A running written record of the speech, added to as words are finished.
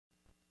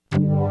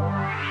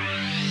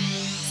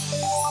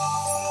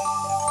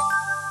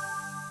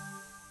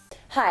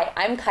Hi,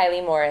 I'm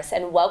Kylie Morris,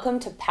 and welcome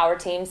to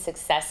PowerTeam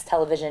Success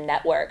Television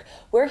Network.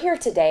 We're here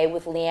today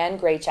with Leanne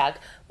Grechulk.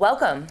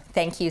 Welcome.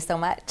 Thank you so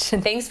much.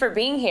 Thanks for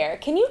being here.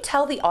 Can you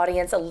tell the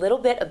audience a little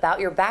bit about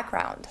your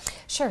background?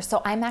 Sure.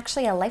 So I'm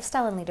actually a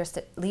lifestyle and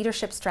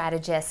leadership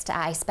strategist.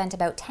 I spent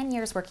about 10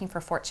 years working for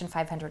Fortune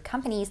 500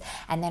 companies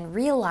and then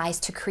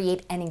realized to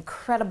create an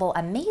incredible,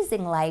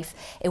 amazing life,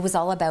 it was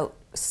all about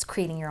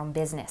creating your own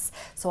business.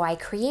 So I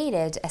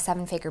created a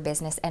 7-figure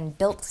business and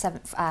built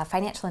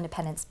financial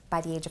independence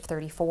by the age of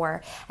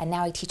 34, and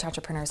now I teach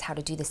entrepreneurs how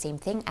to do the same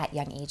thing at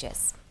young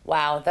ages.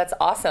 Wow, that's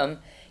awesome.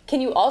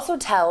 Can you also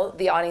tell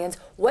the audience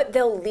what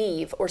they'll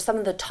leave or some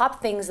of the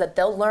top things that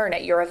they'll learn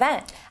at your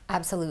event?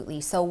 Absolutely.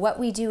 So what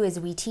we do is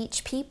we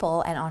teach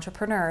people and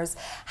entrepreneurs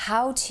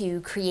how to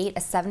create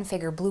a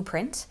 7-figure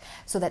blueprint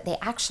so that they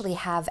actually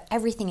have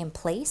everything in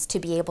place to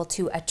be able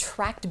to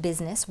attract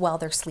business while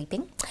they're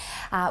sleeping.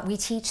 We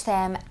teach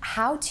them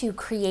how to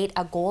create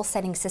a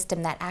goal-setting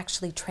system that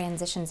actually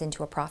transitions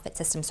into a profit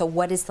system. So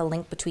what is the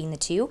link between the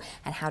two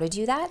and how to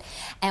do that?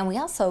 And we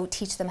also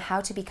teach them how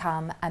to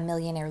become a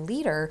millionaire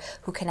leader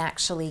who can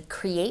actually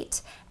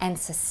create and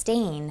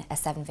sustain a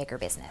 7-figure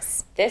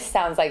business. This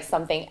sounds like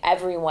something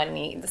everyone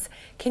needs.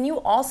 Can you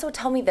also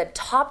tell me the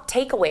top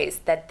takeaways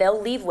that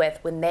they'll leave with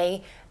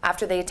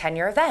after they attend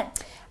your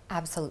event?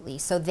 Absolutely.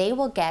 So they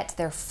will get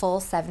their full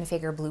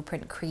 7-figure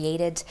blueprint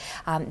created.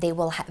 They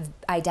will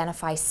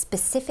identify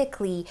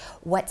specifically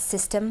what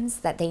systems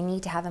that they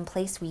need to have in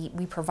place.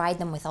 We provide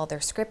them with all their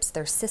scripts,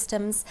 their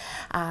systems,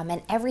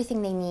 and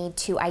everything they need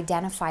to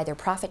identify their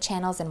profit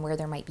channels and where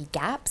there might be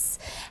gaps.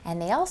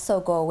 And they also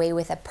go away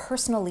with a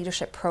personal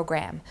leadership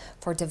program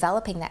for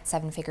developing that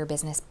 7-figure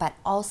business, but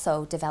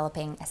also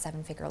developing a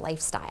 7-figure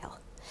lifestyle.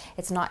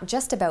 It's not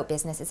just about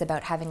business, it's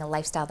about having a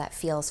lifestyle that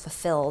feels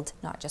fulfilled,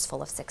 not just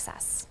full of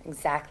success.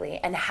 Exactly.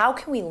 And how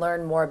can we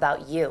learn more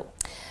about you?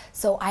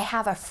 So I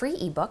have a free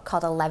ebook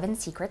called 11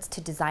 Secrets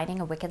to Designing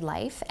a Wicked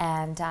Life,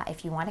 and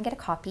if you want to get a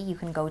copy, you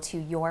can go to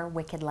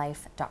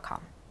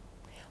yourwickedlife.com.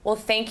 Well,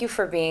 thank you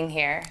for being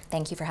here.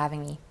 Thank you for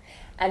having me.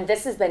 And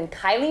this has been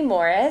Kylie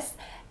Morris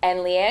and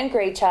Leanne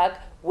Grechulk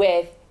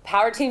with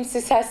PowerTeam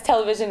Success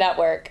Television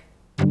Network.